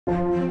Hi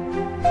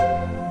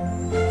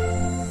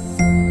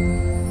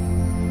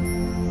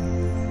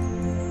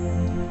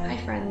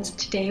friends,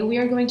 today we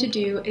are going to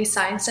do a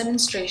science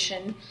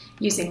demonstration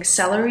using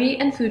celery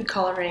and food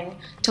coloring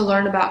to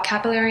learn about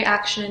capillary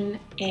action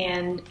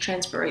and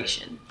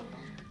transpiration.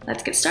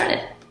 Let's get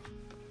started.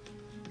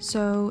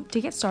 So to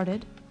get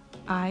started,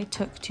 I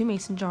took 2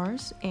 mason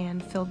jars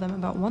and filled them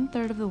about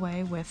 1/3 of the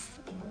way with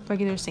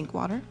regular sink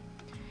water.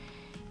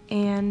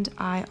 And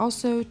I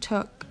also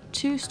took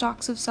 2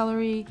 stalks of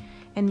celery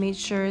and made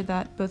sure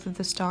that both of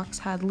the stalks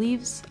had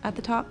leaves at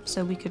the top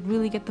so we could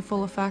really get the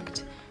full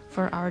effect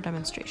for our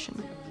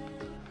demonstration.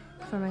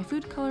 For my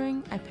food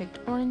coloring, I picked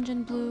orange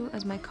and blue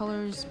as my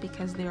colors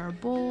because they are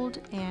bold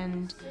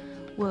and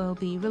will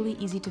be really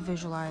easy to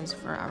visualize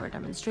for our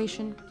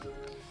demonstration.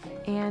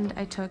 And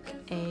I took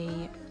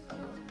a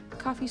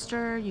coffee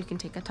stirrer, you can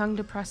take a tongue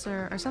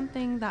depressor or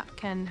something that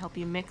can help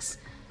you mix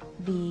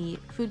the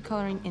food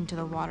coloring into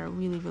the water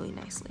really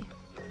nicely.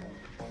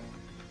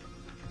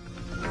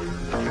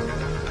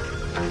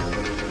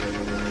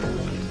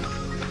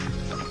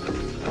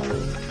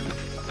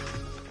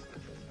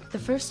 The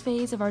first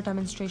phase of our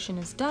demonstration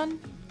is done.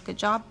 Good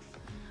job.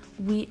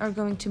 We are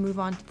going to move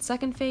on to the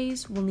second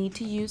phase. We'll need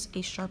to use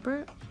a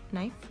sharper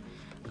knife.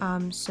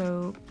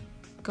 So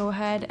go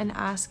ahead and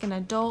ask an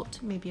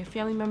adult, maybe a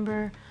family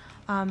member,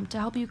 to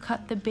help you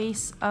cut the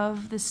base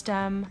of the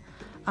stem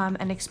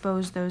and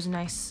expose those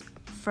nice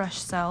fresh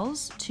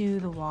cells to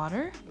the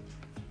water.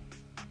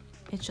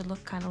 It should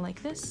look kind of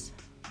like this.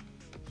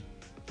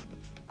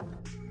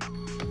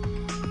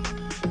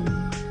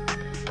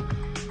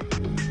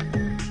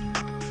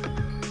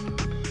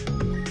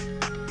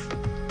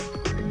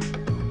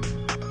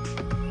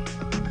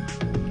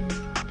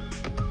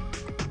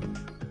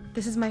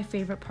 This is my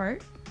favorite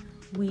part.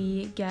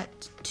 We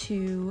get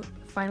to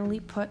finally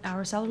put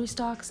our celery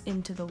stalks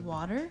into the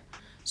water.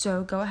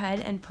 So go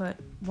ahead and put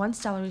 1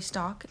 celery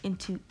stalk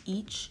into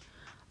each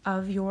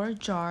of your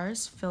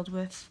jars filled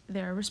with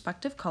their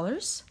respective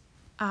colors.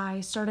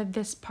 I started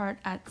this part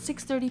at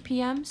 6:30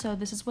 p.m. so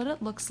this is what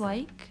it looks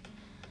like.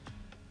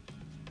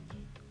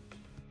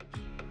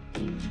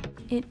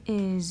 It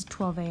is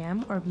 12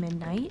 a.m. or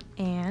midnight,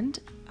 and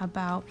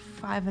about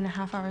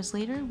 5.5 hours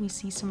later we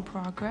see some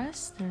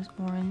progress. There's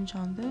orange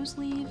on those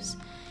leaves,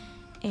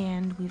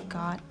 and we've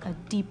got a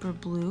deeper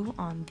blue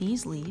on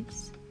these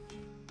leaves.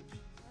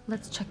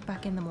 Let's check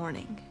back in the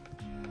morning.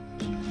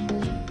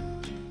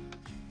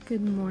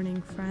 Good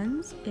morning,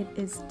 friends. It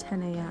is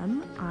 10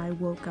 a.m. I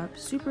woke up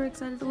super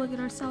excited to look at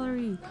our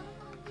celery,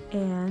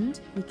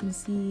 and we can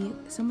see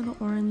some of the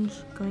orange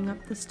going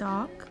up the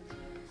stalk,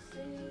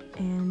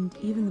 and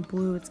even the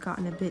blue, it's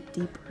gotten a bit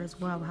deeper as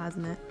well,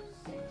 hasn't it?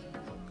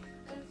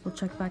 We'll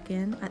check back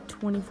in at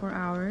 24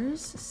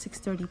 hours,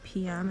 6:30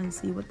 p.m. and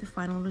see what the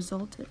final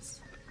result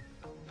is.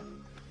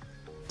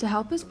 To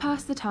help us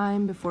pass the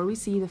time before we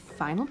see the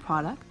final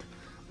product,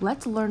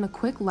 let's learn a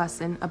quick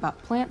lesson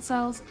about plant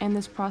cells and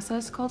this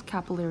process called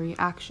capillary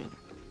action.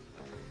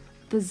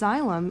 The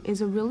xylem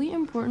is a really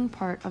important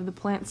part of the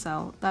plant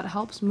cell that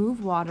helps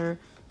move water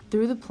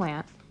through the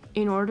plant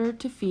in order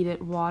to feed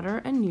it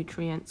water and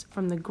nutrients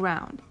from the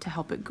ground to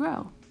help it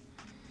grow.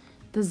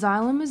 The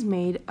xylem is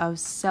made of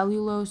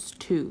cellulose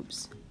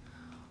tubes.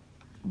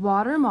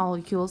 Water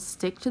molecules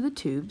stick to the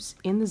tubes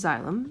in the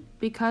xylem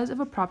because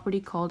of a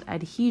property called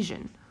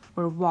adhesion,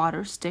 where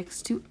water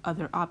sticks to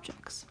other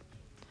objects.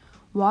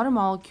 Water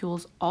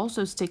molecules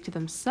also stick to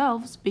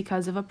themselves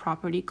because of a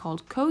property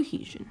called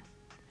cohesion.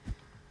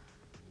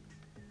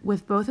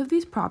 With both of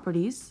these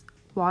properties,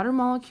 water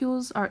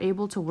molecules are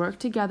able to work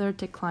together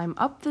to climb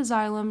up the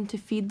xylem to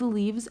feed the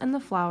leaves and the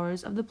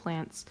flowers of the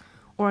plants,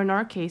 or in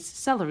our case,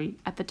 celery,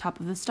 at the top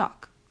of the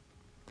stalk.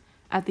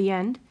 At the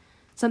end,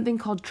 something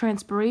called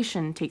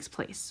transpiration takes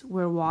place,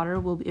 where water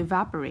will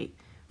evaporate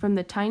from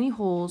the tiny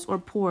holes or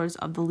pores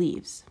of the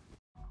leaves.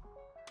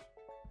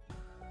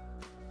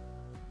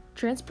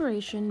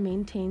 Transpiration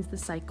maintains the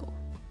cycle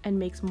and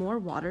makes more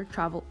water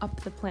travel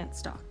up the plant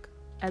stalk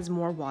as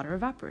more water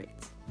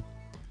evaporates.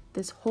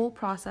 This whole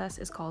process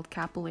is called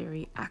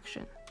capillary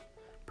action.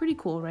 Pretty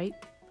cool, right?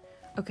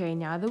 Okay,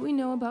 now that we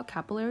know about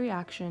capillary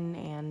action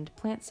and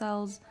plant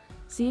cells,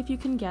 see if you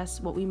can guess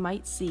what we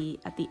might see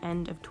at the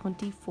end of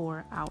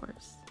 24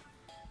 hours.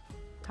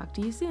 Talk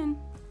to you soon.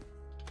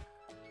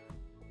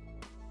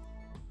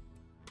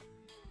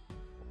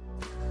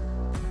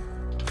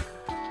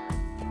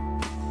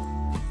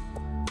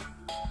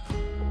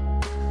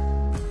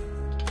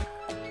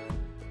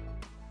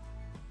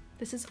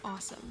 This is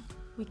awesome.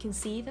 We can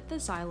see that the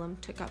xylem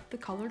took up the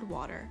colored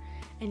water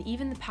and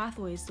even the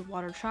pathways the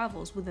water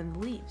travels within the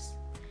leaves.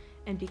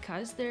 And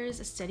because there is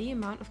a steady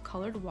amount of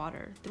colored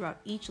water throughout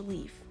each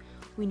leaf,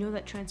 we know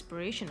that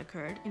transpiration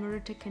occurred in order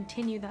to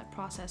continue that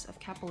process of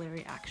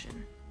capillary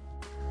action.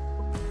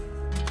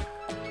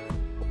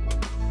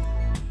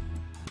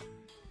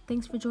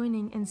 Thanks for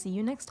joining, and see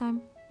you next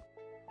time.